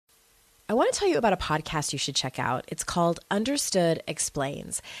I want to tell you about a podcast you should check out. It's called Understood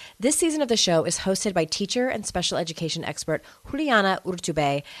Explains. This season of the show is hosted by teacher and special education expert Juliana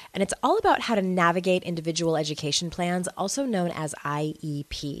Urtubey, and it's all about how to navigate individual education plans, also known as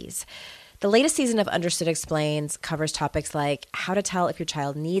IEPs. The latest season of Understood Explains covers topics like how to tell if your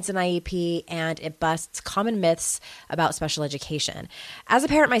child needs an IEP, and it busts common myths about special education. As a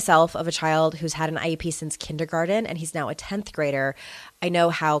parent myself of a child who's had an IEP since kindergarten, and he's now a 10th grader, I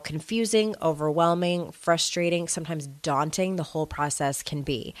know how confusing, overwhelming, frustrating, sometimes daunting the whole process can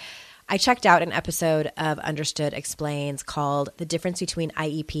be. I checked out an episode of Understood Explains called The Difference Between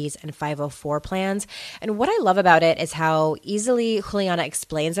IEPs and 504 Plans. And what I love about it is how easily Juliana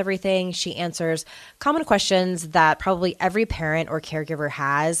explains everything. She answers common questions that probably every parent or caregiver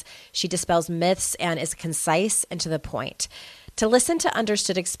has. She dispels myths and is concise and to the point. To listen to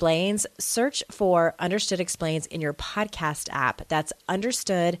Understood Explains, search for Understood Explains in your podcast app. That's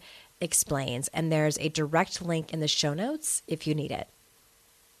Understood Explains. And there's a direct link in the show notes if you need it.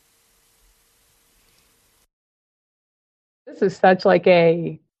 This is such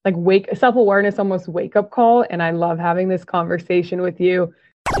a self-awareness, almost wake-up call, and I love having this conversation with you.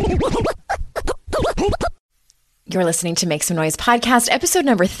 You're listening to Make Some Noise podcast, episode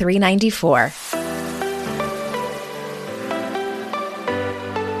number 394.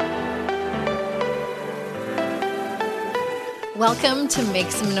 Welcome to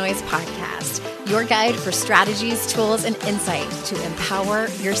Make Some Noise podcast, your guide for strategies, tools, and insight to empower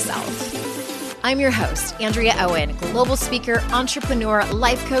yourself. I'm your host, Andrea Owen, global speaker, entrepreneur,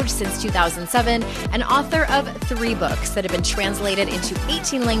 life coach since 2007, and author of 3 books that have been translated into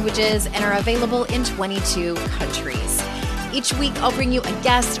 18 languages and are available in 22 countries. Each week, I'll bring you a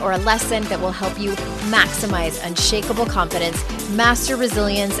guest or a lesson that will help you maximize unshakable confidence, master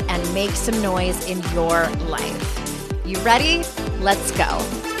resilience, and make some noise in your life. You ready? Let's go.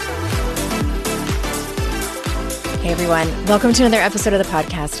 Hey everyone, welcome to another episode of the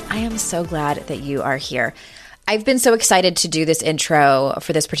podcast. I am so glad that you are here. I've been so excited to do this intro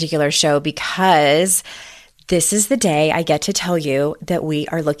for this particular show because this is the day I get to tell you that we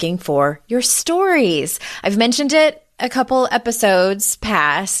are looking for your stories. I've mentioned it a couple episodes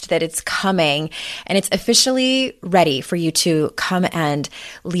past that it's coming, and it's officially ready for you to come and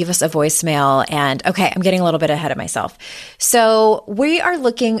leave us a voicemail. And okay, I'm getting a little bit ahead of myself. So we are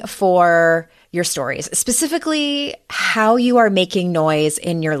looking for your stories, specifically how you are making noise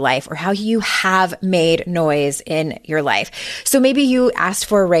in your life or how you have made noise in your life. So maybe you asked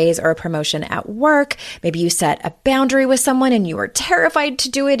for a raise or a promotion at work. Maybe you set a boundary with someone and you were terrified to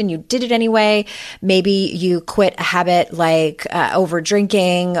do it and you did it anyway. Maybe you quit a habit like over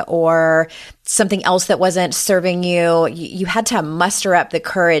drinking or something else that wasn't serving you. You had to muster up the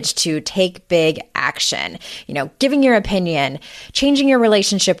courage to take big action, giving your opinion, changing your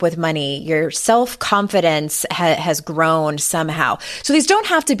relationship with money, your self-confidence has grown somehow. So these don't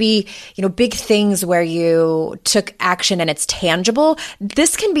have to be, big things where you took action and it's tangible.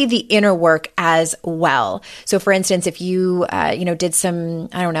 This can be the inner work as well. So for instance, if you, did some,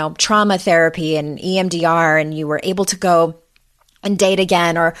 trauma therapy and EMDR and you were able to go and date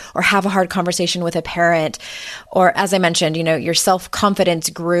again or have a hard conversation with a parent, or as I mentioned, your self-confidence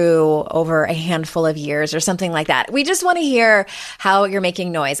grew over a handful of years or something like that. We just want to hear how you're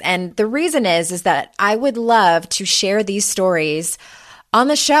making noise. And the reason is that I would love to share these stories on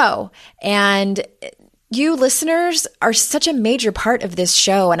the show. And you listeners are such a major part of this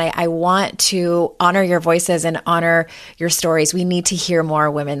show, and I want to honor your voices and honor your stories. We need to hear more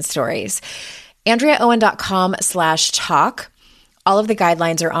women's stories. AndreaOwen.com/talk. All of the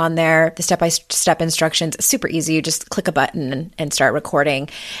guidelines are on there. The step-by-step instructions, super easy. You just click a button and start recording.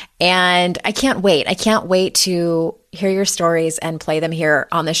 And I can't wait. I can't wait to hear your stories and play them here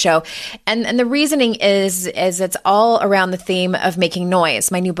on the show. And the reasoning is it's all around the theme of making noise.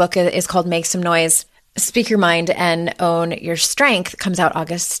 My new book is called Make Some Noise, Speak Your Mind and Own Your Strength. It comes out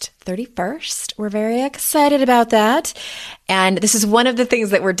August 31st. We're very excited about that. And this is one of the things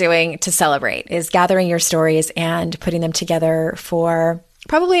that we're doing to celebrate, is gathering your stories and putting them together for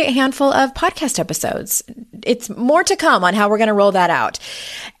probably a handful of podcast episodes. It's more to come on how we're going to roll that out.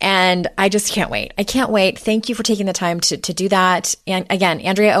 And I just can't wait. I can't wait. Thank you for taking the time to do that. And again,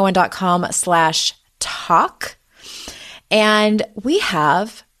 AndreaOwen.com/talk. And we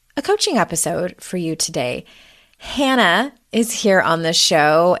have a coaching episode for you today. Hannah is here on the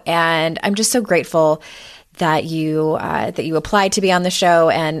show, and I'm just so grateful that you applied to be on the show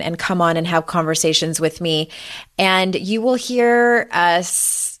and come on and have conversations with me. And you will hear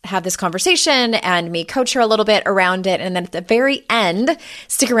us have this conversation and me coach her a little bit around it. And then at the very end,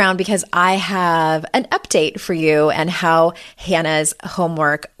 stick around because I have an update for you and how Hannah's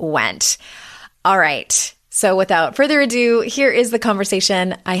homework went. All right. So without further ado, here is the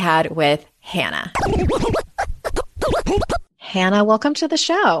conversation I had with Hannah. Hannah, welcome to the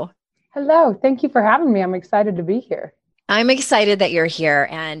show. Hello. Thank you for having me. I'm excited to be here. I'm excited that you're here.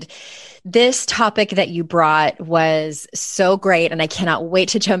 And this topic that you brought was so great, and I cannot wait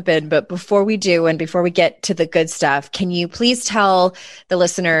to jump in. But before we do, and before we get to the good stuff, can you please tell the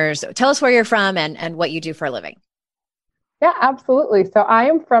listeners, tell us where you're from and what you do for a living? Yeah, absolutely. So I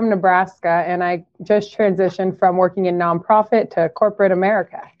am from Nebraska, and I just transitioned from working in nonprofit to corporate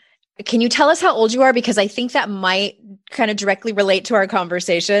America. Can you tell us how old you are? Because I think that might kind of directly relate to our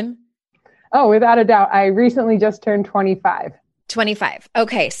conversation. Oh, without a doubt. I recently just turned 25. 25.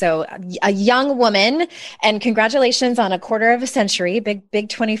 Okay. So a young woman, and congratulations on a quarter of a century, big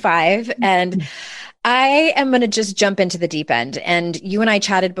 25. And I am going to just jump into the deep end. And you and I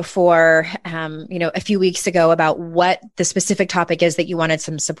chatted before, a few weeks ago about what the specific topic is that you wanted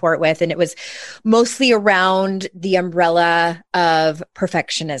some support with. And it was mostly around the umbrella of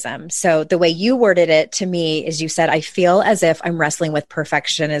perfectionism. So the way you worded it to me is you said, I feel as if I'm wrestling with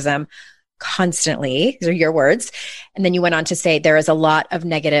perfectionism constantly. These are your words. And then you went on to say there is a lot of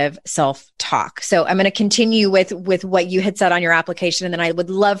negative self-talk. So I'm going to continue with what you had said on your application. And then I would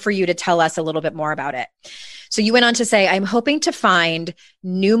love for you to tell us a little bit more about it. So you went on to say, I'm hoping to find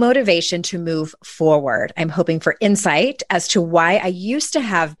new motivation to move forward. I'm hoping for insight as to why I used to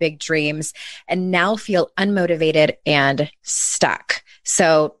have big dreams and now feel unmotivated and stuck.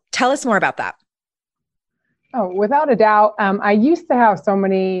 So tell us more about that. Oh, without a doubt. I used to have so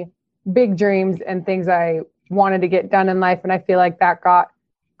many big dreams and things I wanted to get done in life. And I feel like that got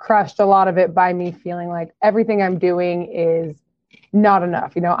crushed, a lot of it, by me feeling like everything I'm doing is not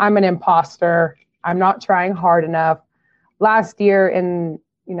enough. I'm an imposter. I'm not trying hard enough. Last year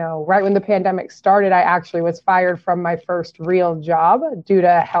right when the pandemic started, I actually was fired from my first real job due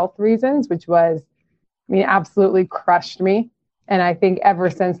to health reasons, which absolutely crushed me. And I think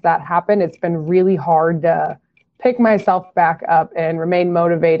ever since that happened, it's been really hard to pick myself back up and remain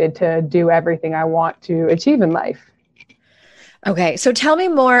motivated to do everything I want to achieve in life. Okay. So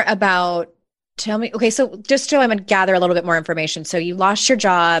so just so I'm going to gather a little bit more information. So you lost your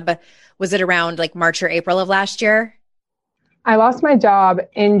job. Was it around like March or April of last year? I lost my job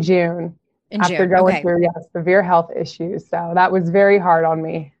in June after going through severe health issues. So that was very hard on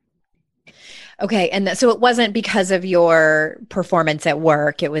me. Okay. And so it wasn't because of your performance at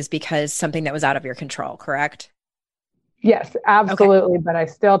work. It was because something that was out of your control, correct? Yes, absolutely. Okay. But I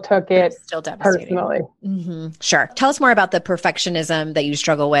still took it personally. Mm-hmm. Sure. Tell us more about the perfectionism that you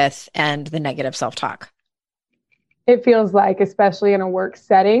struggle with and the negative self-talk. It feels like, especially in a work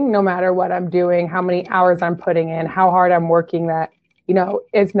setting, no matter what I'm doing, how many hours I'm putting in, how hard I'm working, that,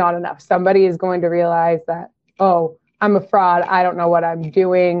 it's not enough. Somebody is going to realize that, oh, I'm a fraud. I don't know what I'm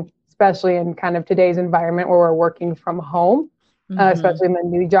doing, especially in kind of today's environment where we're working from home. Especially in the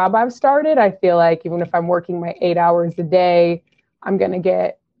new job I've started. I feel like even if I'm working my 8 hours a day, I'm going to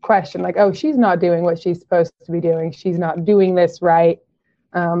get questioned like, oh, she's not doing what she's supposed to be doing. She's not doing this right.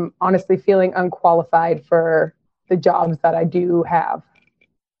 Honestly, feeling unqualified for the jobs that I do have.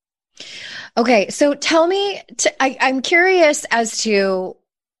 Okay. So tell me, I'm curious as to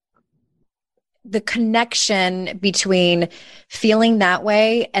the connection between feeling that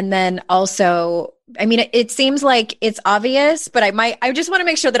way and then also, it seems like it's obvious, but I just want to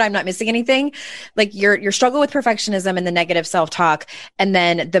make sure that I'm not missing anything. Like your struggle with perfectionism and the negative self-talk, and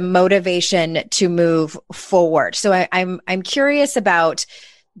then the motivation to move forward. So I'm curious about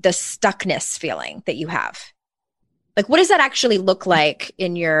the stuckness feeling that you have. Like, what does that actually look like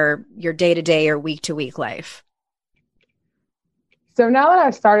in your day-to-day or week-to-week life? So now that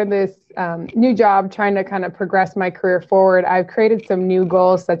I've started this new job, trying to kind of progress my career forward, I've created some new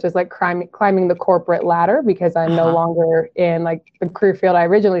goals, such as like climbing the corporate ladder, because I'm no longer in like the career field I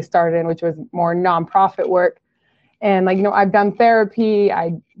originally started in, which was more nonprofit work. And I've done therapy.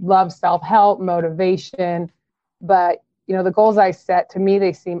 I love self-help, motivation, but the goals I set, to me,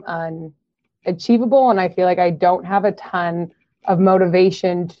 they seem unachievable. And I feel like I don't have a ton of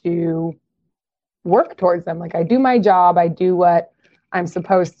motivation to work towards them. Like I do my job, I do what I'm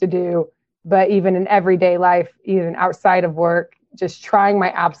supposed to do. But even in everyday life, even outside of work, just trying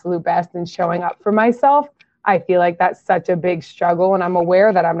my absolute best and showing up for myself, I feel like that's such a big struggle. And I'm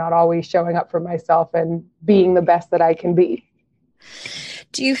aware that I'm not always showing up for myself and being the best that I can be.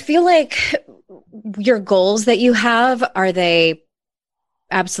 Do you feel like your goals that you have, are they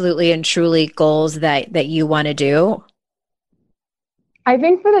absolutely and truly goals that you want to do? I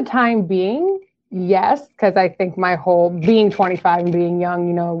think for the time being, yes, because I think my whole being 25 and being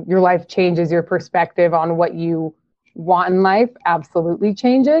young, your life changes, your perspective on what you want in life absolutely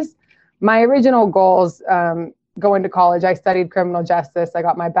changes. My original goals, going to college, I studied criminal justice. I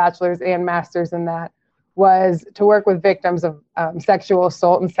got my bachelor's and master's in that, was to work with victims of sexual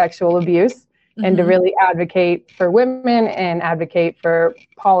assault and sexual abuse, and to really advocate for women and advocate for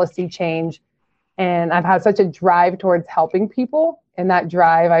policy change. And I've had such a drive towards helping people. And that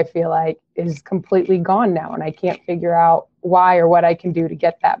drive, I feel like, is completely gone now. And I can't figure out why or what I can do to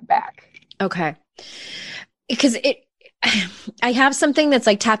get that back. Okay. Because I have something that's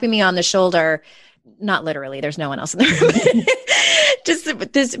like tapping me on the shoulder, not literally, there's no one else in the room.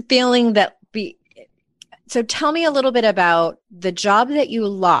 Just this feeling so tell me a little bit about the job that you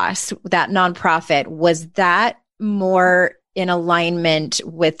lost, that nonprofit. Was that more in alignment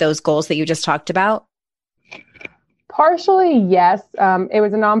with those goals that you just talked about? Partially, yes. It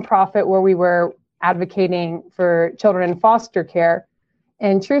was a nonprofit where we were advocating for children in foster care.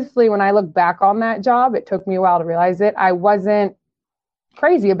 And truthfully, when I look back on that job, it took me a while to realize it. I wasn't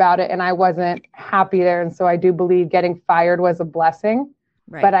crazy about it and I wasn't happy there. And so I do believe getting fired was a blessing.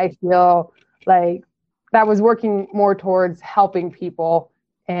 Right. But I feel like that was working more towards helping people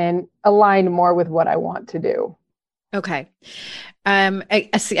and aligned more with what I want to do. Okay.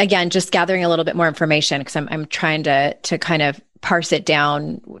 Again, just gathering a little bit more information because I'm trying to kind of parse it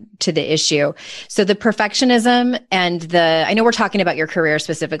down to the issue. So the perfectionism and I know we're talking about your career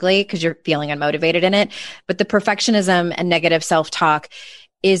specifically because you're feeling unmotivated in it, but the perfectionism and negative self-talk,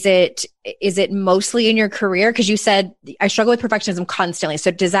 is it mostly in your career? Because you said I struggle with perfectionism constantly.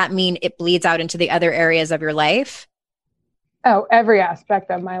 So does that mean it bleeds out into the other areas of your life? Oh, every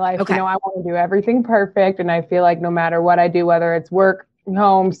aspect of my life. Okay. I want to do everything perfect. And I feel like no matter what I do, whether it's work,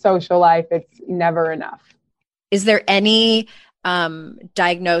 home, social life, it's never enough. Is there any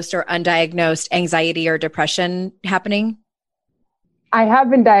diagnosed or undiagnosed anxiety or depression happening? I have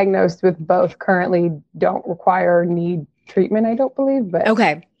been diagnosed with both. Currently don't require or need treatment, I don't believe. But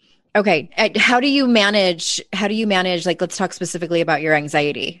Okay. How do you manage, like, let's talk specifically about your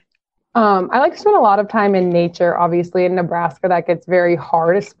anxiety. I like to spend a lot of time in nature. Obviously in Nebraska, that gets very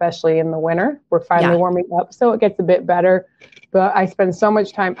hard, especially in the winter. We're finally warming up, so it gets a bit better. But I spend so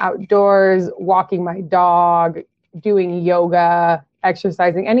much time outdoors, walking my dog, doing yoga,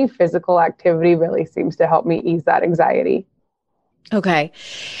 exercising. Any physical activity really seems to help me ease that anxiety. Okay.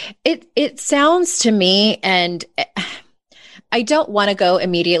 It sounds to me, and I don't want to go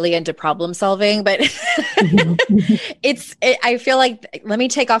immediately into problem solving, but I feel like, let me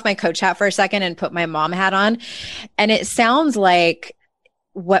take off my coach hat for a second and put my mom hat on. And it sounds like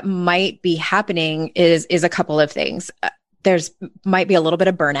what might be happening is a couple of things. Might be a little bit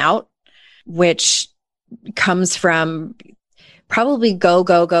of burnout, which comes from probably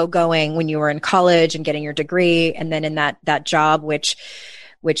going when you were in college and getting your degree. And then in that job, which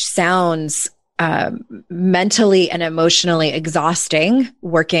sounds mentally and emotionally exhausting,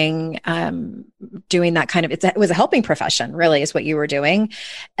 working, doing that kind of, it was a helping profession, really, is what you were doing.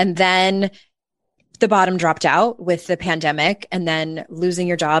 And then the bottom dropped out with the pandemic, and then losing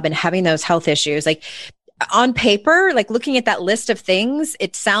your job and having those health issues. Like, on paper, like looking at that list of things,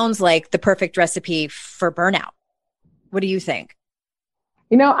 it sounds like the perfect recipe for burnout. What do you think?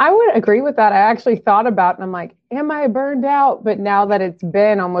 I would agree with that. I actually thought about it and I'm like, am I burned out? But now that it's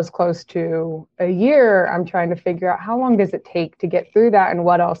been almost close to a year, I'm trying to figure out how long does it take to get through that and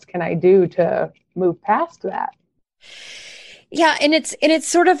what else can I do to move past that? Yeah. And it's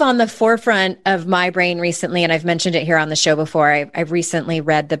sort of on the forefront of my brain recently. And I've mentioned it here on the show before. I've recently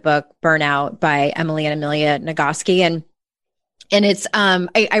read the book Burnout by Emily and Amelia Nagoski. And it's,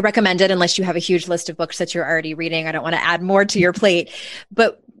 I recommend it unless you have a huge list of books that you're already reading. I don't want to add more to your plate,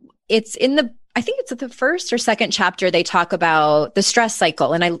 but it's I think it's the first or second chapter. They talk about the stress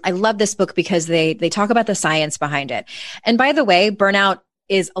cycle. And I love this book because they talk about the science behind it. And by the way, burnout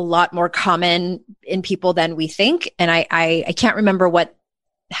is a lot more common in people than we think. And I can't remember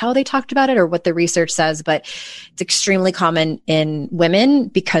how they talked about it or what the research says, but it's extremely common in women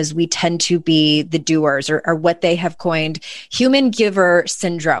because we tend to be the doers, or what they have coined human giver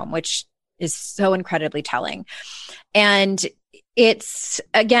syndrome, which is so incredibly telling. And it's,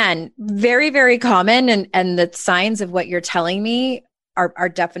 again, very, very common. And the signs of what you're telling me are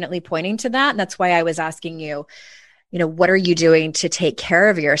definitely pointing to that. And that's why I was asking you, what are you doing to take care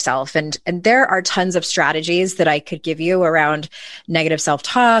of yourself? And there are tons of strategies that I could give you around negative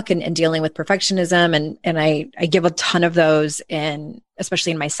self-talk and dealing with perfectionism. And I give a ton of those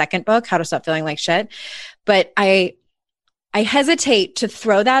especially in my second book, How to Stop Feeling Like Shit. But I hesitate to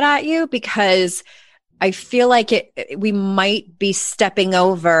throw that at you because I feel like we might be stepping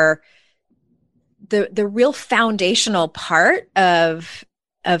over the real foundational part of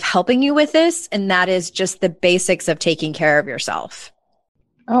helping you with this. And that is just the basics of taking care of yourself.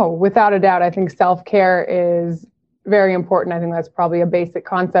 Oh, without a doubt. I think self-care is very important. I think that's probably a basic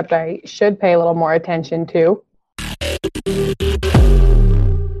concept I should pay a little more attention to.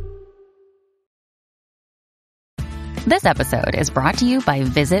 This episode is brought to you by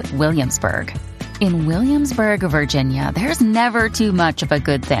Visit Williamsburg. In Williamsburg, Virginia, there's never too much of a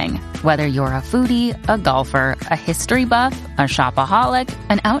good thing. Whether you're a foodie, a golfer, a history buff, a shopaholic,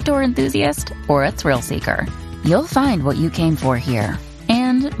 an outdoor enthusiast, or a thrill seeker, you'll find what you came for here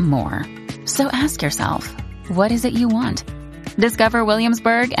and more. So ask yourself, what is it you want? Discover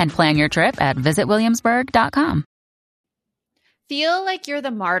Williamsburg and plan your trip at visitwilliamsburg.com. Feel like you're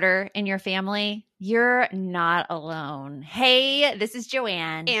the martyr in your family? You're not alone. Hey, this is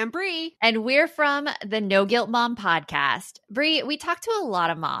Joanne. And Bree. And we're from the No Guilt Mom podcast. Bree, we talk to a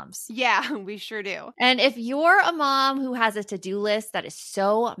lot of moms. Yeah, we sure do. And if you're a mom who has a to-do list that is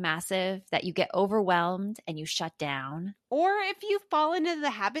so massive that you get overwhelmed and you shut down, or if you've fallen into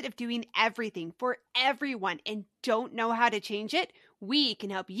the habit of doing everything for everyone and don't know how to change it, we can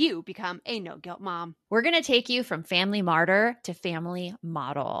help you become a no-guilt mom. We're going to take you from family martyr to family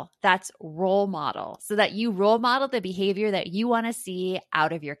model. That's role model, so that you role model the behavior that you want to see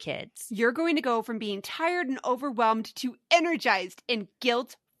out of your kids. You're going to go from being tired and overwhelmed to energized and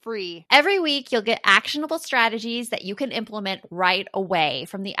guilt-free. Every week, you'll get actionable strategies that you can implement right away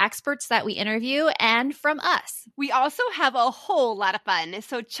from the experts that we interview and from us. We also have a whole lot of fun,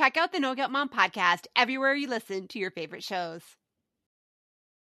 so check out the No Guilt Mom podcast everywhere you listen to your favorite shows.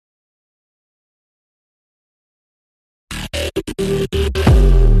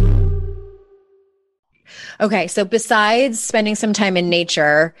 Okay, so besides spending some time in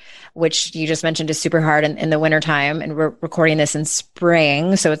nature, which you just mentioned is super hard in the wintertime, and we're recording this in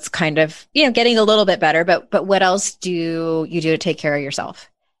spring, so it's kind of, getting a little bit better, but what else do you do to take care of yourself?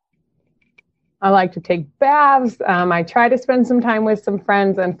 I like to take baths. I try to spend some time with some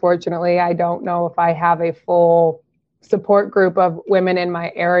friends. Unfortunately, I don't know if I have a full support group of women in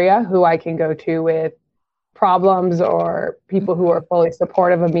my area who I can go to with problems or people who are fully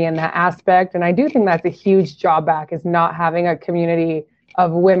supportive of me in that aspect. And I do think that's a huge drawback, is not having a community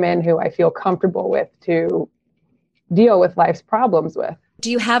of women who I feel comfortable with to deal with life's problems with. Do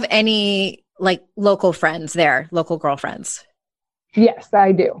you have any local friends there, local girlfriends? Yes,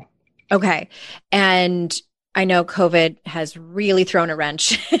 I do. Okay. And I know COVID has really thrown a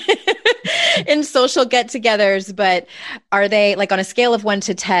wrench in social get-togethers, but are they on a scale of 1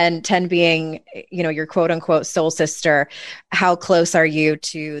 to 10, 10 being, your quote unquote soul sister, how close are you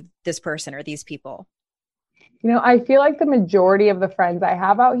to this person or these people? I feel like the majority of the friends I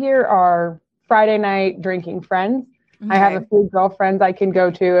have out here are Friday night drinking friends. Okay. I have a few girlfriends I can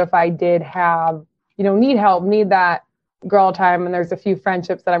go to if I did have, need help, need that girl time. And there's a few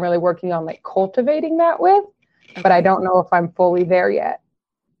friendships that I'm really working on cultivating that with, okay. But I don't know if I'm fully there yet.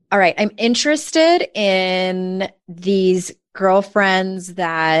 All right. I'm interested in these girlfriends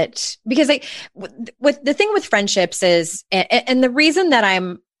because with the thing with friendships is, and the reason that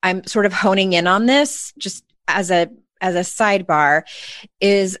I'm sort of honing in on this just as a sidebar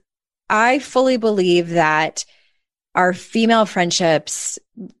is I fully believe that our female friendships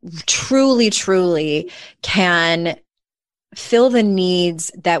truly, truly can fill the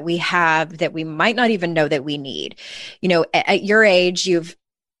needs that we have that we might not even know that we need. At your age,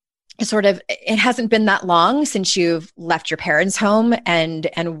 it hasn't been that long since you've left your parents' home and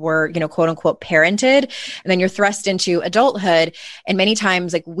were, quote unquote parented. And then you're thrust into adulthood. And many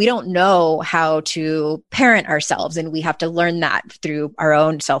times, we don't know how to parent ourselves. And we have to learn that through our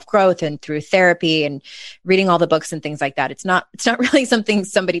own self-growth and through therapy and reading all the books and things like that. It's not really something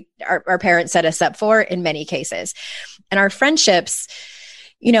our parents set us up for in many cases. And our friendships,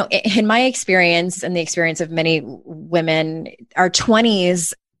 in my experience and the experience of many women, our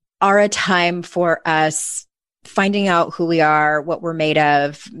 20s are a time for us finding out who we are, what we're made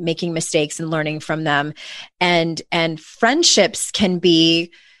of, making mistakes and learning from them. And friendships can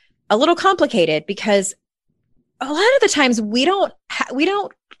be a little complicated because a lot of the times we don't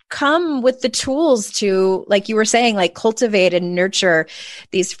come with the tools to, like you were saying, cultivate and nurture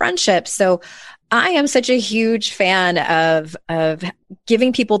these friendships. So I am such a huge fan of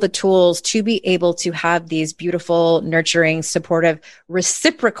giving people the tools to be able to have these beautiful, nurturing, supportive,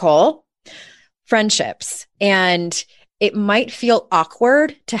 reciprocal friendships. And it might feel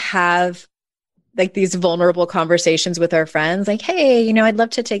awkward to have like these vulnerable conversations with our friends, like, hey, I'd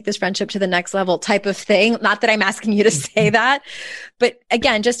love to take this friendship to the next level type of thing. Not that I'm asking you to say that, but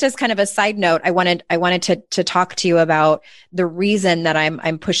again, just as kind of a side note, I wanted to talk to you about the reason that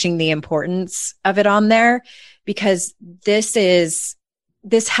I'm pushing the importance of it on there, because this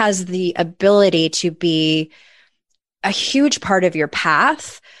has the ability to be a huge part of your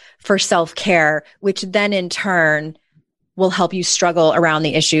path for self-care, which then in turn will help you struggle around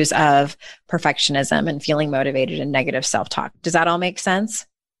the issues of perfectionism and feeling motivated and negative self-talk. Does that all make sense?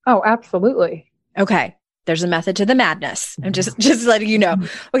 Oh, absolutely. Okay. There's a method to the madness. I'm just letting you know.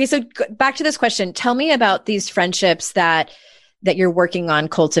 Okay. So back to this question. Tell me about these friendships that you're working on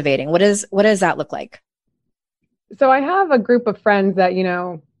cultivating. What does that look like? So I have a group of friends that,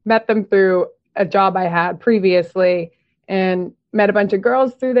 met them through a job I had previously and met a bunch of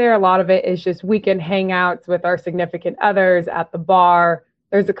girls through there. A lot of it is just weekend hangouts with our significant others at the bar.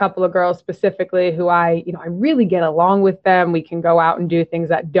 There's a couple of girls specifically who I really get along with them. We can go out and do things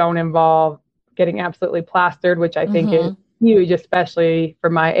that don't involve getting absolutely plastered, which I think is huge, especially for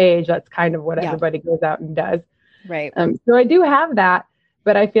my age. That's kind of what everybody goes out and does. Right. So I do have that,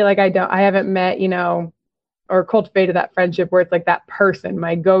 but I feel like I haven't met, or cultivated that friendship where it's like that person,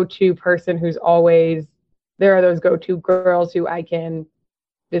 my go-to person who's always, there are those go-to girls who I can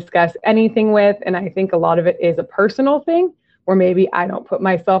discuss anything with. And I think a lot of it is a personal thing where maybe I don't put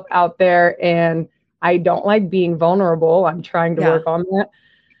myself out there and I don't like being vulnerable. I'm trying to work on that.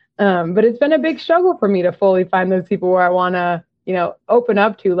 But it's been a big struggle for me to fully find those people where I want to, open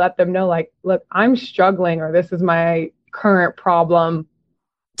up to, let them know, like, look, I'm struggling, or this is my current problem.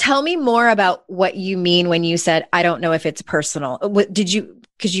 Tell me more about what you mean when you said, I don't know if it's personal. What did you,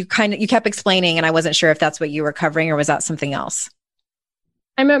 because you kept explaining and I wasn't sure if that's what you were covering or was that something else?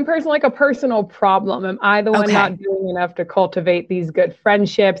 I meant personal, like a personal problem. Am I the one not doing enough to cultivate these good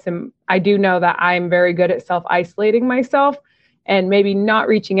friendships? And I do know that I'm very good at self-isolating myself and maybe not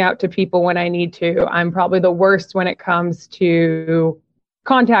reaching out to people when I need to. I'm probably the worst when it comes to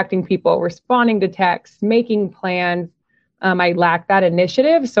contacting people, responding to texts, making plans. I lack that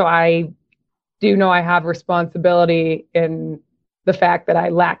initiative. So I do know I have responsibility in the fact that I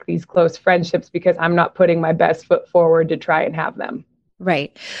lack these close friendships because I'm not putting my best foot forward to try and have them.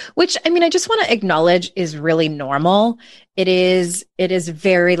 Right. Which, I just want to acknowledge is really normal. It is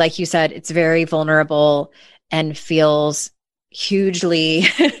very, like you said, it's very vulnerable and feels hugely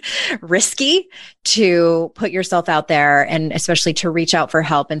risky to put yourself out there, and especially to reach out for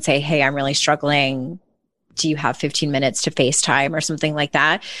help and say, hey, I'm really struggling. Do you have 15 minutes to FaceTime or something like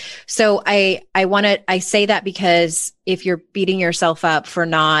that? So I say that because if you're beating yourself up for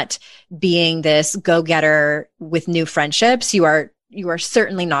not being this go-getter with new friendships, you are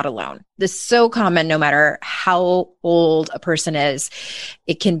certainly not alone. This is so common, no matter how old a person is.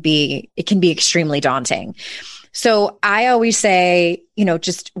 It can be extremely daunting. So I always say,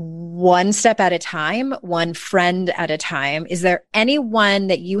 just one step at a time, one friend at a time. Is there anyone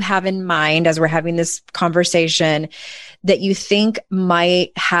that you have in mind as we're having this conversation that you think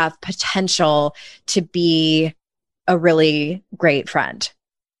might have potential to be a really great friend?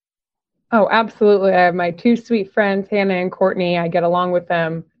 Oh, absolutely. I have my two sweet friends, Hannah and Courtney. I get along with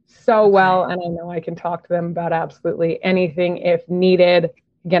them so well, and I know I can talk to them about absolutely anything if needed.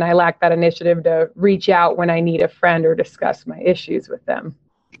 Again, I lack that initiative to reach out when I need a friend or discuss my issues with them.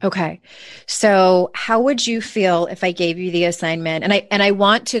 Okay. So how would you feel if I gave you the assignment, and I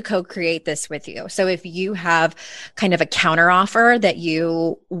want to co-create this with you. So if you have kind of a counteroffer that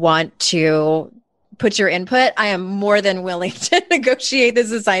you want to put your input, I am more than willing to negotiate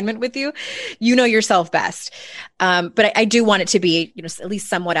this assignment with you. You know yourself best. But I do want it to be, at least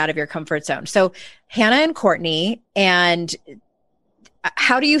somewhat out of your comfort zone. So Hannah and Courtney, and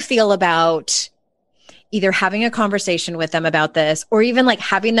how do you feel about either having a conversation with them about this, or even like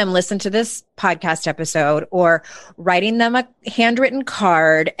having them listen to this podcast episode, or writing them a handwritten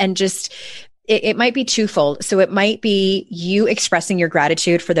card, and just, it might be twofold. So it might be you expressing your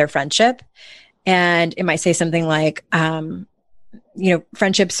gratitude for their friendship. And it might say something like,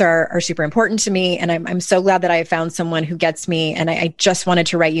 friendships are super important to me. And I'm so glad that I found someone who gets me. And I just wanted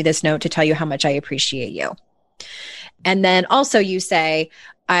to write you this note to tell you how much I appreciate you. And then also you say,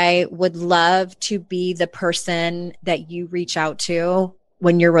 I would love to be the person that you reach out to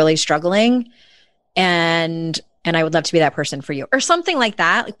when you're really struggling. And I would love to be that person for you, or something like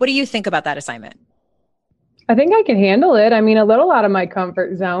that. Like, what do you think about that assignment? I think I can handle it. I mean, a little out of my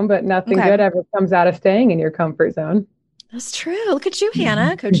comfort zone, but nothing Okay. good ever comes out of staying in your comfort zone. That's true. Look at you,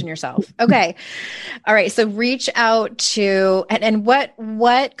 Hannah, coaching yourself. Okay. All right. So reach out to, and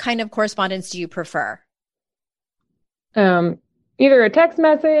what kind of correspondence do you prefer? Either a text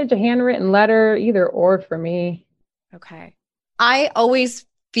message, a handwritten letter, either or for me. Okay. I always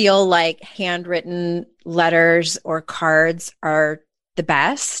feel like handwritten letters or cards are the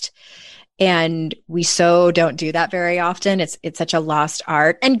best. And we so don't do that very often. It's such a lost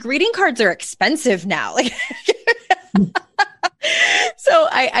art. And greeting cards are expensive now. Like so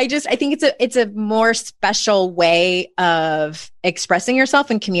I think it's a more special way of expressing yourself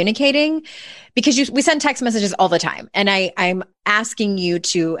and communicating, because we send text messages all the time. And I'm asking you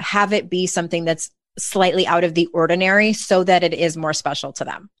to have it be something that's slightly out of the ordinary so that it is more special to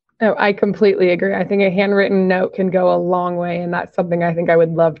them. Oh, I completely agree. I think a handwritten note can go a long way, and that's something I think I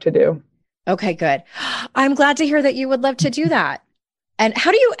would love to do. Okay, good. I'm glad to hear that you would love to do that. And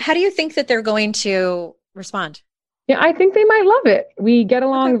how do you think that they're going to respond? Yeah, I think they might love it. We get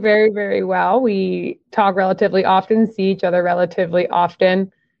along very, very well. We talk relatively often, see each other relatively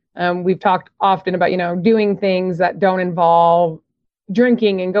often. We've talked often about, doing things that don't involve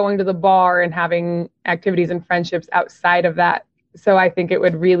drinking and going to the bar and having activities and friendships outside of that. So I think it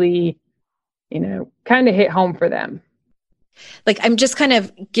would really, kind of hit home for them. Like, I'm just kind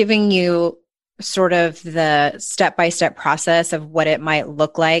of giving you sort of the step-by-step process of what it might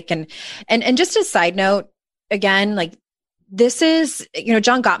look like. And just a side note, again, like this is,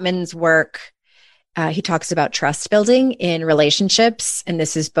 John Gottman's work. He talks about trust building in relationships. And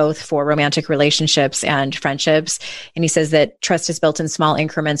this is both for romantic relationships and friendships. And he says that trust is built in small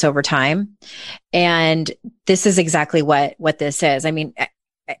increments over time. And this is exactly what this is. I mean,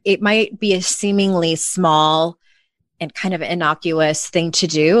 it might be a seemingly small and kind of innocuous thing to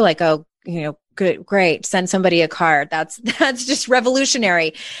do, like, oh, good, great, send somebody a card. That's just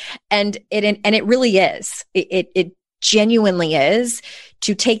revolutionary. And it really is. It genuinely is,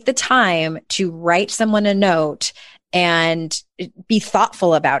 to take the time to write someone a note and be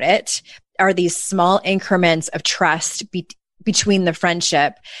thoughtful about it are these small increments of trust between the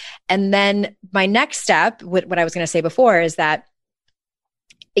friendship. And then my next step, what I was going to say before, is that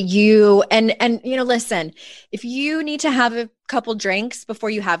listen, if you need to have a couple drinks before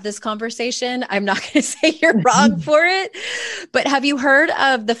you have this conversation, I'm not going to say you're wrong for it. But have you heard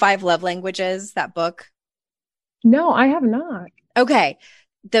of The 5 Love Languages, that book? No, I have not. Okay.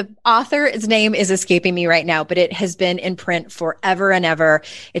 The author's name is escaping me right now, but it has been in print forever and ever.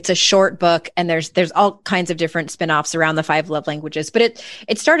 It's a short book, and there's all kinds of different spin-offs around the 5 love languages. But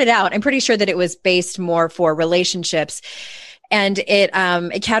it started out, I'm pretty sure that it was based more for relationships. And it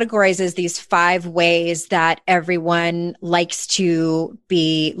categorizes these 5 ways that everyone likes to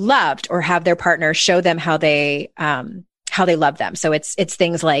be loved, or have their partner show them how they love them. So it's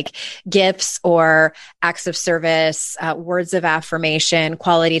things like gifts or acts of service, words of affirmation,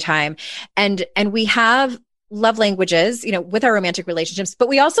 quality time. And we have love languages, with our romantic relationships, but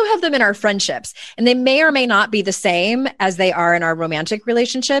we also have them in our friendships, and they may or may not be the same as they are in our romantic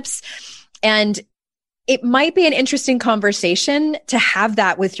relationships. And it might be an interesting conversation to have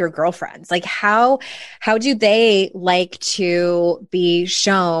that with your girlfriends. Like, how do they like to be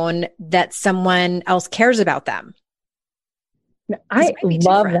shown that someone else cares about them? I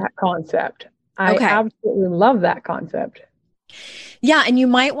love that concept. I absolutely love that concept. Yeah. And you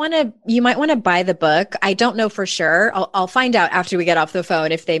might want to buy the book. I don't know for sure. I'll find out after we get off the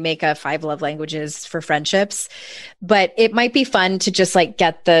phone if they make a 5 love languages for friendships, but it might be fun to just like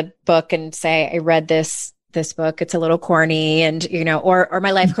get the book and say, I read this book. It's a little corny, and, or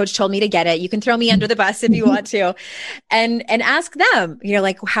my life coach told me to get it. You can throw me under the bus if you want to, and ask them,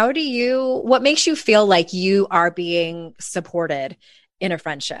 like, what makes you feel like you are being supported in a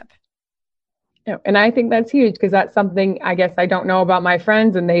friendship? And I think that's huge, because that's something I guess I don't know about my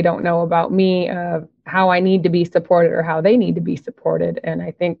friends, and they don't know about me, of how I need to be supported or how they need to be supported. And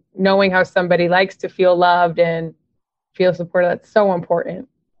I think knowing how somebody likes to feel loved and feel supported, that's so important.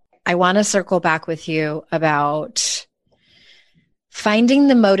 I want to circle back with you about finding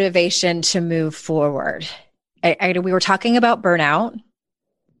the motivation to move forward. We were talking about burnout,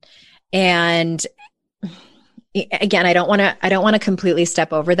 and again, I don't want to completely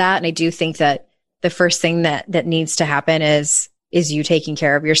step over that. And I do think that the first thing that needs to happen is you taking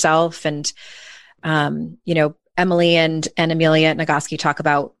care of yourself. And, Emily and Amelia Nagoski talk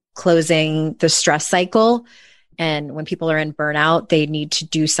about closing the stress cycle. And when people are in burnout, they need to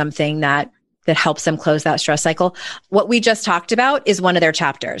do something that helps them close that stress cycle. What we just talked about is one of their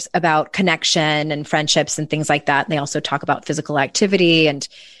chapters about connection and friendships and things like that. And they also talk about physical activity and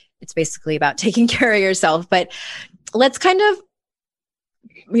it's basically about taking care of yourself. But let's kind of,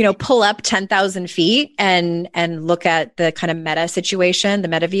 pull up 10,000 feet and look at the kind of meta situation, the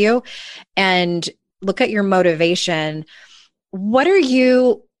meta view, and look at your motivation. What are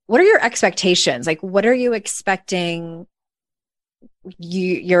your expectations? Like, what are you expecting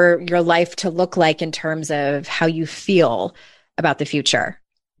your life to look like in terms of how you feel about the future?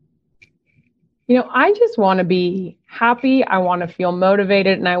 I just want to be happy. I want to feel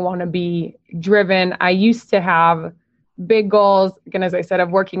motivated, and I want to be driven. I used to have big goals, again, as I said,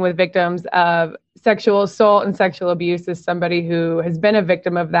 of working with victims of sexual assault and sexual abuse. As somebody who has been a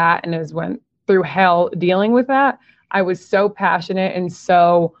victim of that and has went through hell dealing with that, I was so passionate and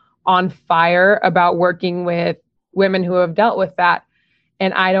so on fire about working with women who have dealt with that.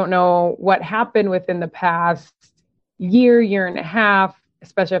 And I don't know what happened within the past year and a half,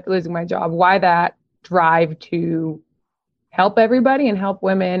 especially after losing my job, why that drive to help everybody and help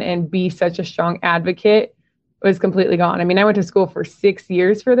women and be such a strong advocate was completely gone. I mean, I went to school for 6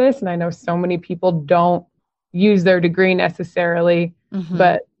 years for this, and I know so many people don't use their degree necessarily,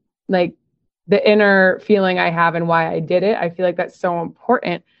 but like the inner feeling I have and why I did it, I feel like that's so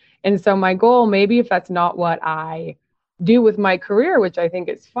important. And so my goal, maybe if that's not what I do with my career, which I think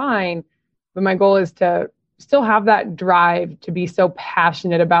is fine, but my goal is to still have that drive to be so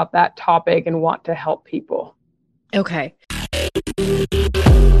passionate about that topic and want to help people. Okay.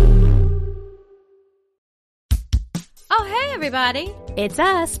 Oh, hey, everybody. It's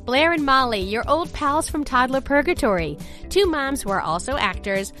us, Blair and Molly, your old pals from Toddler Purgatory. Two moms who are also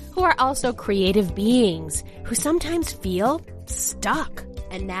actors, who are also creative beings, who sometimes feel stuck.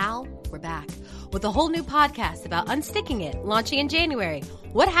 And now we're back with a whole new podcast about unsticking it, launching in January.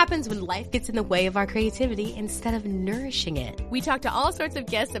 What happens when life gets in the way of our creativity instead of nourishing it? We talk to all sorts of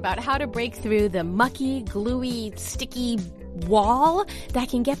guests about how to break through the mucky, gluey, sticky wall that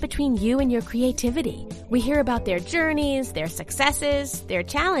can get between you and your creativity. We hear about their journeys, their successes, their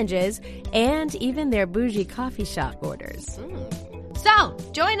challenges, and even their bougie coffee shop orders. So,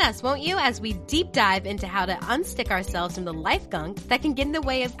 join us, won't you, as we deep dive into how to unstick ourselves from the life gunk that can get in the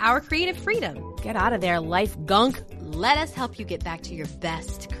way of our creative freedom. Get out of there, life gunk. Let us help you get back to your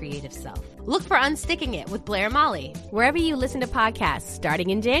best creative self. Look for Unsticking It with Blair and Molly. Wherever you listen to podcasts,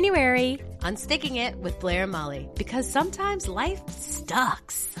 starting in January. Unsticking It with Blair and Molly. Because sometimes life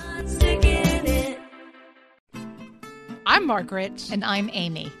sucks. Unsticking it. I'm Margaret. And I'm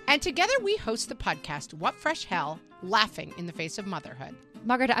Amy. And together we host the podcast, What Fresh Hell? Laughing in the Face of Motherhood.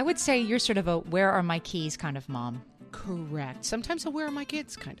 Margaret, I would say you're sort of a where are my keys kind of mom. Correct. Sometimes a where are my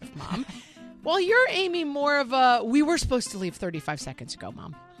kids kind of mom. Well, you're, Amy, more of a we were supposed to leave 35 seconds ago,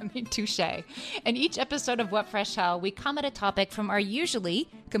 mom. I mean, touche. In each episode of What Fresh Hell, we come at a topic from our usually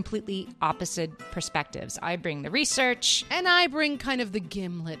completely opposite perspectives. I bring the research. And I bring kind of the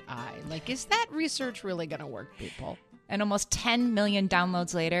gimlet eye. Like, is that research really going to work, people? And almost 10 million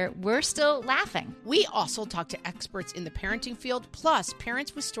downloads later, we're still laughing. We also talk to experts in the parenting field, plus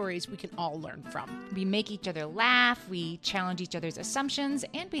parents with stories we can all learn from. We make each other laugh, we challenge each other's assumptions,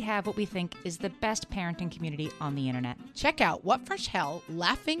 and we have what we think is the best parenting community on the internet. Check out What Fresh Hell?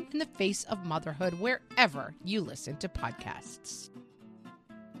 Laughing in the Face of Motherhood wherever you listen to podcasts.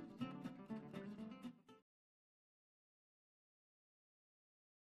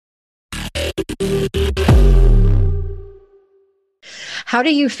 How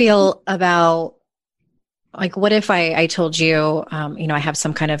do you feel about, like, what if I told you, I have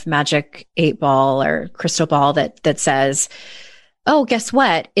some kind of magic 8-ball or crystal ball that says, oh, guess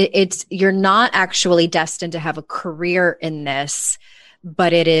what? You're not actually destined to have a career in this,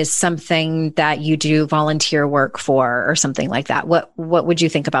 but it is something that you do volunteer work for or something like that. What would you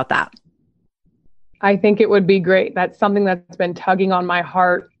think about that? I think it would be great. That's something that's been tugging on my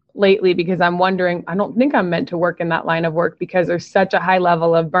heart lately, because I'm wondering, I don't think I'm meant to work in that line of work because there's such a high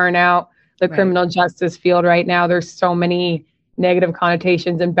level of burnout. The criminal justice field right now, there's so many negative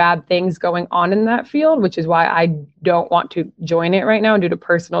connotations and bad things going on in that field, which is why I don't want to join it right now due to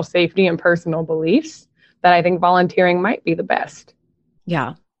personal safety and personal beliefs, that I think volunteering might be the best.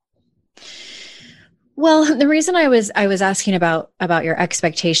 Yeah. Well, the reason I was asking about your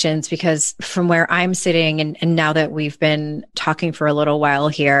expectations, because from where I'm sitting and now that we've been talking for a little while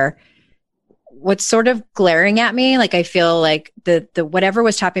here, what's sort of glaring at me, like I feel like the whatever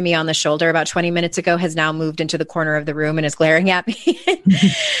was tapping me on the shoulder about 20 minutes ago has now moved into the corner of the room and is glaring at me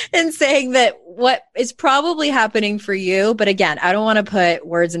and saying that what is probably happening for you. But again, I don't want to put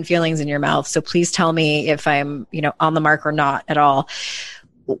words and feelings in your mouth. So please tell me if I'm, on the mark or not at all.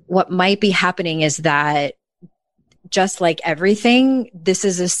 What might be happening is that, just like everything, this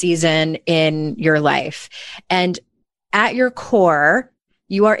is a season in your life. And at your core,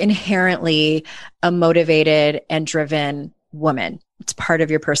 You are inherently a motivated and driven woman. It's part of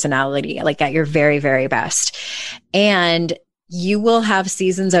your personality, like at your very, very best. And you will have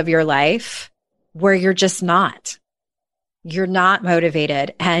seasons of your life where you're just not. You're not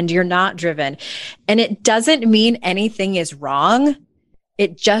motivated and you're not driven. And it doesn't mean anything is wrong.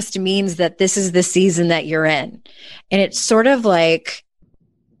 It just means that this is the season that you're in. And it's sort of like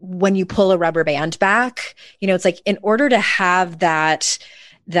when you pull a rubber band back, it's like in order to have that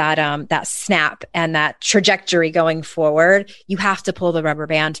snap and that trajectory going forward, you have to pull the rubber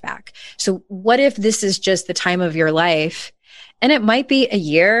band back. So what if this is just the time of your life? And it might be a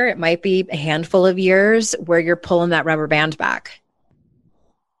year, it might be a handful of years where you're pulling that rubber band back.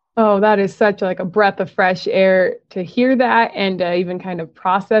 Oh, that is such like a breath of fresh air to hear that and to even kind of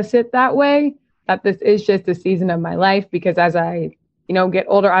process it that way, that this is just a season of my life, because as I, get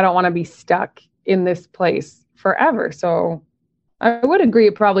older, I don't want to be stuck in this place forever. So I would agree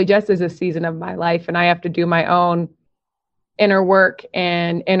it probably just is a season of my life, and I have to do my own inner work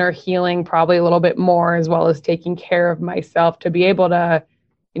and inner healing probably a little bit more, as well as taking care of myself to be able to,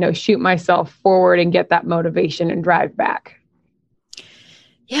 shoot myself forward and get that motivation and drive back.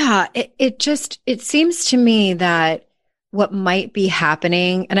 Yeah, it seems to me that what might be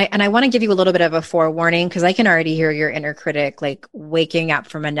happening, and I want to give you a little bit of a forewarning, because I can already hear your inner critic like waking up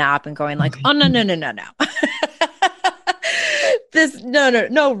from a nap and going like, oh, no.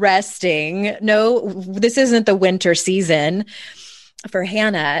 No resting. No, this isn't the winter season for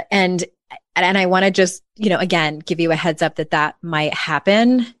Hannah. And I want to just, again, give you a heads up that might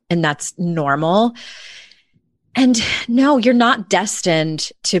happen, and that's normal. And no, you're not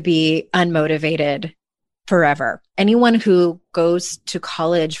destined to be unmotivated forever. Anyone who goes to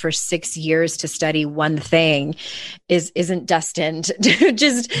college for 6 years to study one thing isn't destined to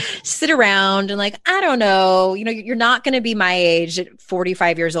just sit around and like, I don't know, you're not going to be my age at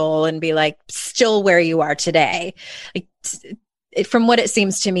 45 years old and be like still where you are today. Like, from what it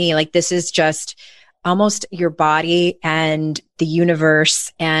seems to me, like this is just almost your body and the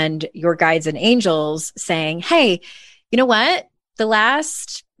universe and your guides and angels saying, hey, you know what? The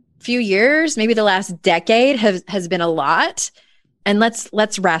last few years, maybe the last decade has been a lot. And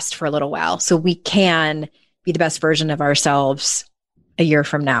let's rest for a little while so we can be the best version of ourselves a year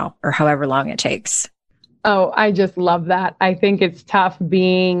from now, or however long it takes. Oh, I just love that. I think it's tough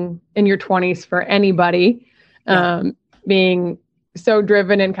being in your 20s for anybody, being so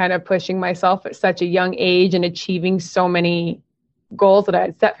driven and kind of pushing myself at such a young age and achieving so many goals that I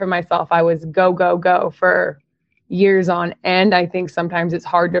had set for myself. I was go for years on end. I think sometimes it's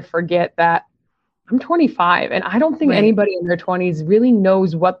hard to forget that I'm 25, and I don't think anybody in their 20s really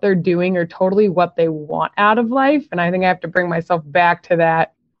knows what they're doing or totally what they want out of life. And I think I have to bring myself back to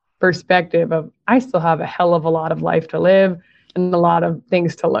that perspective of I still have a hell of a lot of life to live and a lot of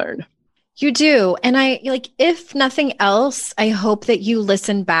things to learn. You do. And if nothing else, I hope that you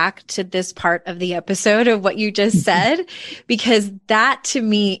listen back to this part of the episode of what you just said, because that to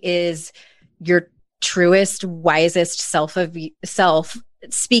me is your truest, wisest self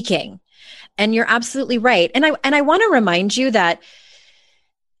speaking. And you're absolutely right. And I want to remind you that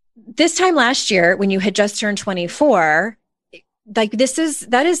this time last year, when you had just turned 24, like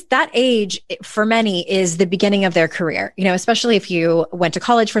that age for many is the beginning of their career, especially if you went to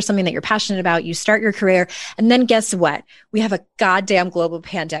college for something that you're passionate about, you start your career. And then guess what? We have a goddamn global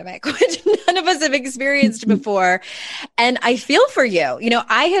pandemic, which none of us have experienced before. And I feel for you.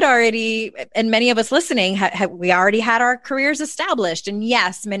 I had already, and many of us listening, we already had our careers established. And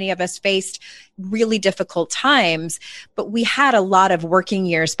yes, many of us faced really difficult times, but we had a lot of working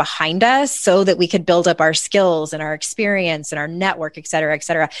years behind us so that we could build up our skills and our experience and our network, et cetera, et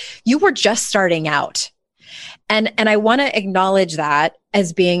cetera. You were just starting out. And I want to acknowledge that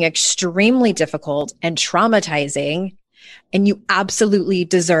as being extremely difficult and traumatizing. And you absolutely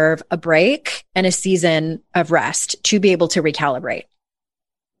deserve a break and a season of rest to be able to recalibrate.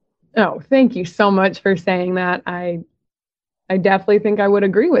 Oh, thank you so much for saying that. I definitely think I would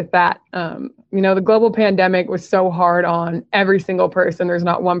agree with that. The global pandemic was so hard on every single person. There's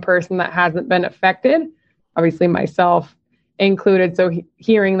not one person that hasn't been affected, obviously myself included. So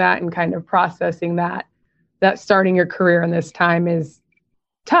hearing that and kind of processing that starting your career in this time is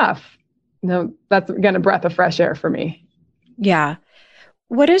tough. That's again, a breath of fresh air for me. Yeah.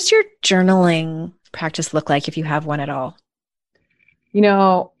 What does your journaling practice look like if you have one at all?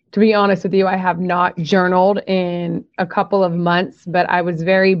 To be honest with you, I have not journaled in a couple of months, but I was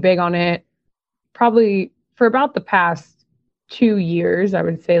very big on it probably for about the past 2 years. I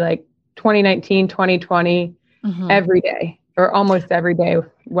would say like 2019, 2020, every day or almost every day,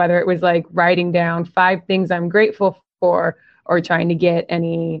 whether it was like writing down 5 things I'm grateful for or trying to get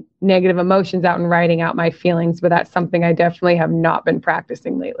any negative emotions out and writing out my feelings. But that's something I definitely have not been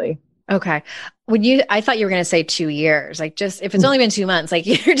practicing lately. Okay. I thought you were going to say 2 years, like just if it's only been 2 months, like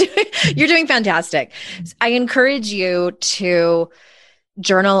you're doing fantastic. I encourage you to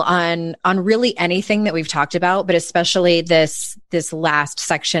journal on really anything that we've talked about, but especially this last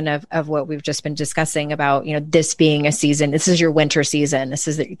section of what we've just been discussing about, this being a season. This is your winter season. This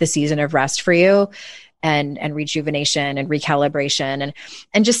is the season of rest for you and rejuvenation and recalibration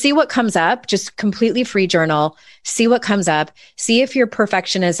and just see what comes up. Just completely free journal, see what comes up, see if your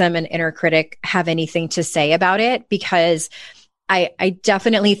perfectionism and inner critic have anything to say about it, because I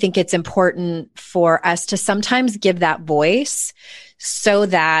definitely think it's important for us to sometimes give that voice so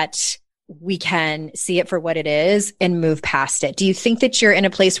that we can see it for what it is and move past it. Do you think that you're in a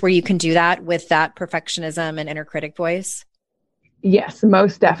place where you can do that with that perfectionism and inner critic voice? Yes,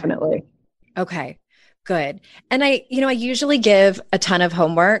 most definitely. Okay, good. And I usually give a ton of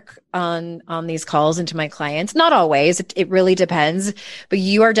homework on these calls into my clients. Not always, it really depends, but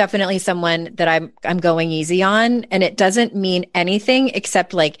you are definitely someone that I'm going easy on, and it doesn't mean anything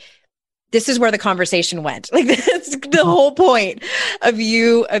except like, this is where the conversation went. Like that's the whole point of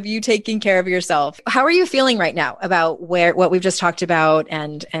you taking care of yourself. How are you feeling right now about what we've just talked about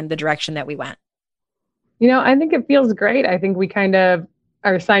and the direction that we went? I think it feels great. I think we kind of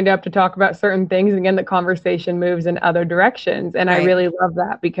are signed up to talk about certain things. Again, the conversation moves in other directions. And right. I really love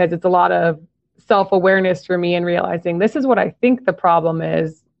that because it's a lot of self-awareness for me and realizing this is what I think the problem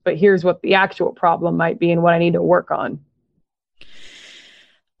is, but here's what the actual problem might be and what I need to work on.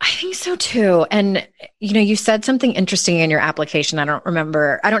 I think so too. And, you said something interesting in your application. I don't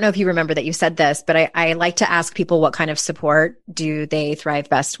know if you remember that you said this, but I like to ask people what kind of support do they thrive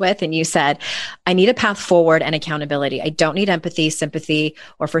best with? And you said, I need a path forward and accountability. I don't need empathy, sympathy,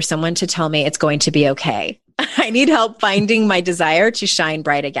 or for someone to tell me it's going to be okay. I need help finding my desire to shine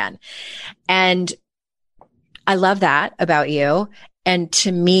bright again. And I love that about you. And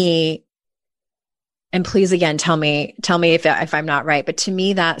to me, and please, again, tell me if I'm not right. But to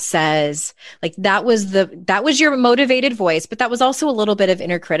me, that says like, that was your motivated voice, but that was also a little bit of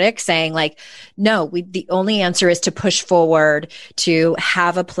inner critic saying like, no, the only answer is to push forward, to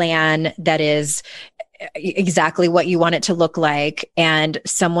have a plan that is exactly what you want it to look like, and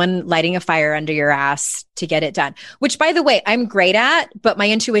someone lighting a fire under your ass to get it done, which by the way, I'm great at, but my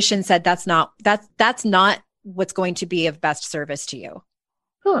intuition said that's not what's going to be of best service to you.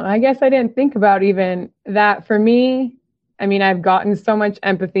 I guess I didn't think about even that. For me, I mean, I've gotten so much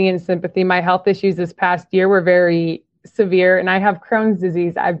empathy and sympathy. My health issues this past year were very severe, and I have Crohn's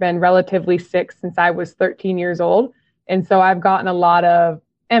disease. I've been relatively sick since I was 13 years old. And so I've gotten a lot of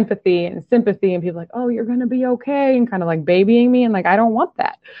empathy and sympathy, and people like, oh, you're going to be okay, and kind of like babying me. And like, I don't want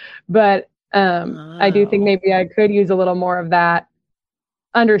that. But I do think maybe I could use a little more of that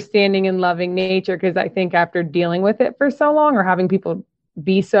understanding and loving nature, because I think after dealing with it for so long, or having people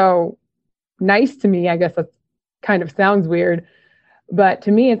be so nice to me, I guess that kind of sounds weird, but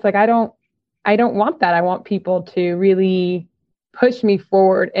to me, it's like, I don't want that. I want people to really push me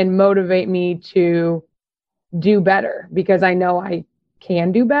forward and motivate me to do better, because I know I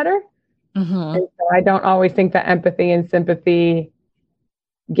can do better. Mm-hmm. And so I don't always think that empathy and sympathy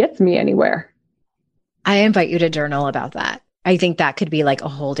gets me anywhere. I invite you to journal about that. I think that could be like a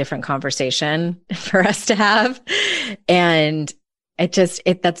whole different conversation for us to have. And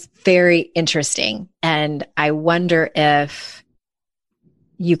that's very interesting. And I wonder if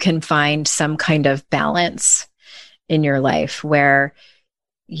you can find some kind of balance in your life where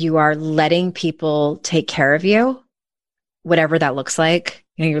you are letting people take care of you, whatever that looks like.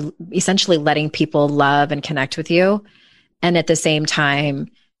 You're essentially letting people love and connect with you. And at the same time,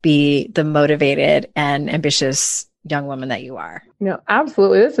 be the motivated and ambitious young woman that you are.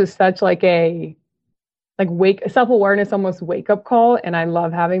 Absolutely. This is such like a self-awareness, almost wake-up call. And I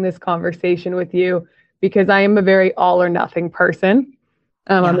love having this conversation with you because I am a very all or nothing person.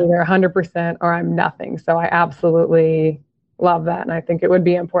 I'm either 100% or I'm nothing. So I absolutely love that. And I think it would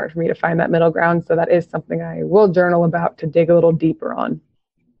be important for me to find that middle ground. So that is something I will journal about to dig a little deeper on.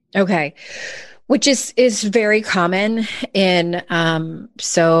 Okay. Which is very common in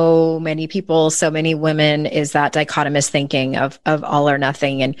so many people, so many women, is that dichotomous thinking of all or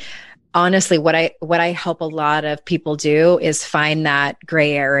nothing. And honestly, what I help a lot of people do is find that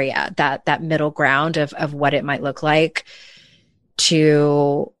gray area, that middle ground of what it might look like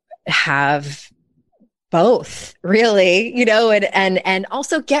to have both, really, and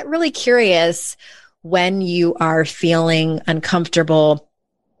also get really curious when you are feeling uncomfortable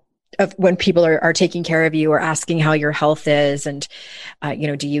of when people are taking care of you or asking how your health is. And,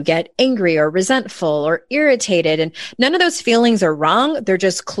 do you get angry or resentful or irritated? And none of those feelings are wrong. They're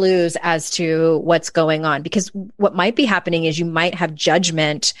just clues as to what's going on, because what might be happening is you might have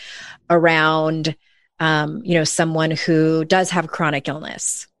judgment around, someone who does have chronic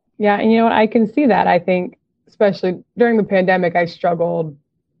illness. Yeah. And you know what? I can see that. I think, especially during the pandemic, I struggled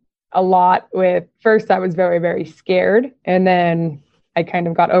a lot with, first, I was very, very scared. And then I kind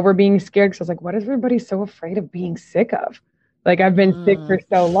of got over being scared because I was like, what is everybody so afraid of being sick of? Like, I've been sick for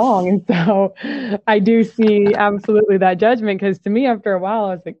so long. And so I do see absolutely that judgment, because to me, after a while,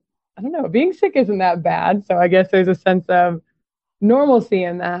 I was like, I don't know, being sick isn't that bad. So I guess there's a sense of normalcy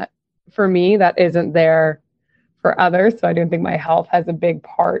in that for me that isn't there for others. So I do think my health has a big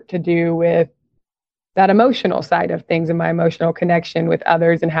part to do with that emotional side of things and my emotional connection with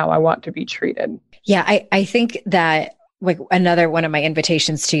others and how I want to be treated. Yeah, I think that, like, another one of my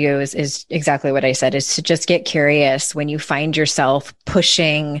invitations to you is exactly what I said, is to just get curious when you find yourself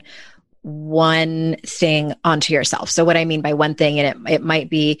pushing one thing onto yourself. So what I mean by one thing, and it might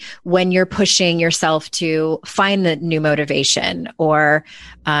be when you're pushing yourself to find the new motivation, or,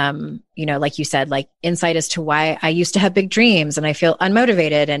 like you said, like insight as to why I used to have big dreams and I feel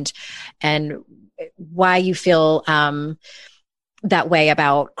unmotivated, and why you feel that way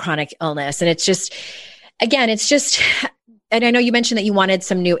about chronic illness. And it's just, again, and I know you mentioned that you wanted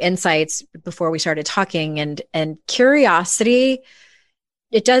some new insights before we started talking, and curiosity,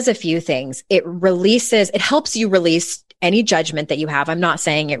 it does a few things. It helps you release any judgment that you have. I'm not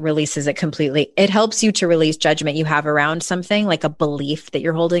saying it releases it completely. It helps you to release judgment you have around something, like a belief that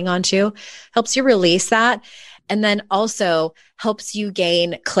you're holding on to, helps you release that. And then also helps you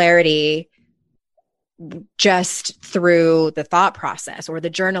gain clarity just through the thought process or the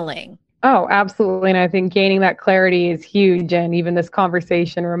journaling. Oh, absolutely. And I think gaining that clarity is huge. And even this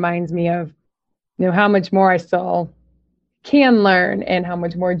conversation reminds me of, how much more I still can learn and how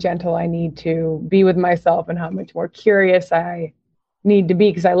much more gentle I need to be with myself and how much more curious I need to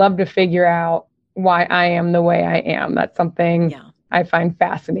be, because I love to figure out why I am the way I am. That's something I find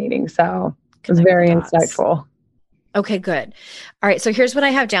fascinating. So it was very insightful. Okay, good. All right. So here's what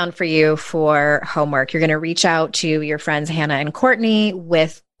I have down for you for homework. You're going to reach out to your friends, Hannah and Courtney,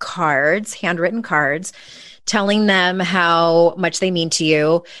 with cards, handwritten cards, telling them how much they mean to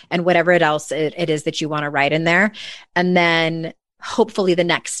you and whatever else it is that you want to write in there. And then hopefully the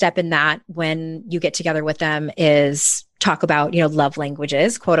next step in that, when you get together with them, is talk about, love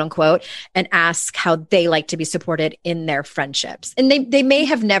languages, quote unquote, and ask how they like to be supported in their friendships. And they may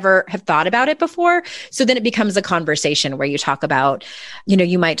have never have thought about it before. So then it becomes a conversation where you talk about,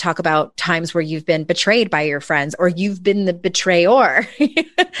 you might talk about times where you've been betrayed by your friends, or you've been the betrayer.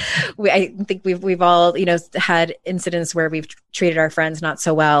 I think we've all, had incidents where we've treated our friends not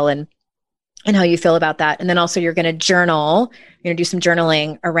so well, and how you feel about that. And then also you're going to journal, do some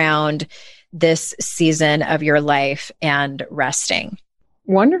journaling around this season of your life and resting.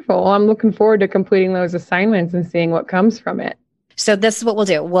 Wonderful. I'm looking forward to completing those assignments and seeing what comes from it. So this is what we'll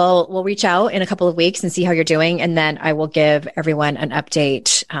do. We'll reach out in a couple of weeks and see how you're doing. And then I will give everyone an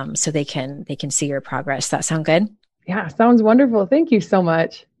update so they can see your progress. That sound good? Yeah, sounds wonderful. Thank you so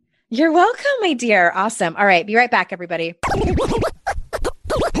much. You're welcome, my dear. Awesome. All right. Be right back, everybody.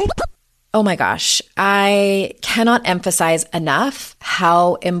 Oh my gosh. I cannot emphasize enough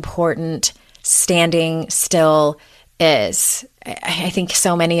how important standing still is. I think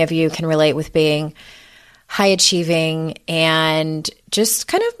so many of you can relate with being high achieving and just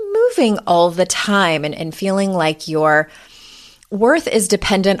kind of moving all the time and feeling like your worth is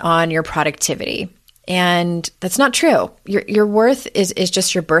dependent on your productivity. And that's not true. Your worth is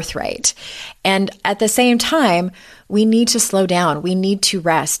just your birthright. And at the same time, we need to slow down. We need to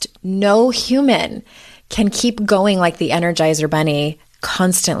rest. No human can keep going like the Energizer Bunny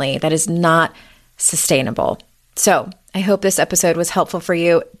constantly. That is not sustainable. So I hope this episode was helpful for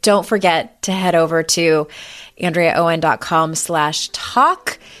you. Don't forget to head over to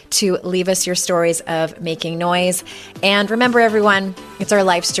AndreaOwen.com/talk to leave us your stories of making noise. And remember, everyone, it's our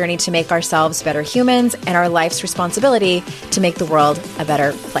life's journey to make ourselves better humans and our life's responsibility to make the world a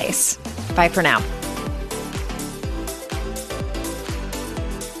better place. Bye for now.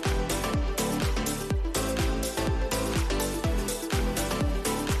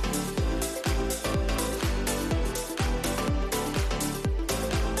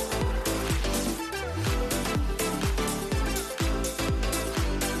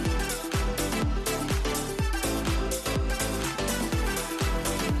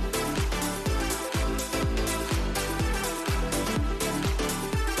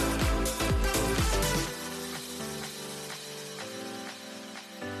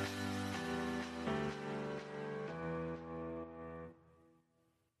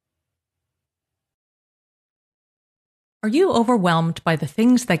 Are you overwhelmed by the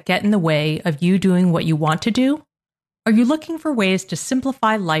things that get in the way of you doing what you want to do? Are you looking for ways to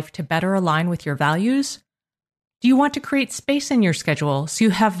simplify life to better align with your values? Do you want to create space in your schedule so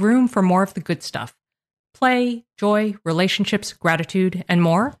you have room for more of the good stuff? Play, joy, relationships, gratitude, and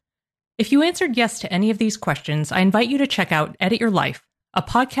more? If you answered yes to any of these questions, I invite you to check out Edit Your Life, a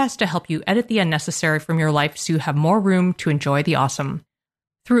podcast to help you edit the unnecessary from your life so you have more room to enjoy the awesome.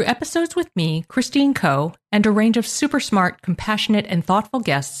 Through episodes with me, Christine Coe, and a range of super smart, compassionate, and thoughtful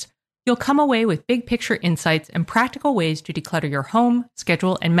guests, you'll come away with big picture insights and practical ways to declutter your home,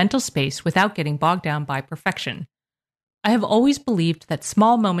 schedule, and mental space without getting bogged down by perfection. I have always believed that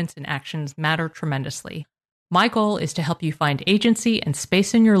small moments and actions matter tremendously. My goal is to help you find agency and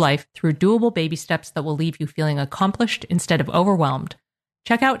space in your life through doable baby steps that will leave you feeling accomplished instead of overwhelmed.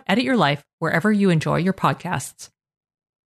 Check out Edit Your Life wherever you enjoy your podcasts.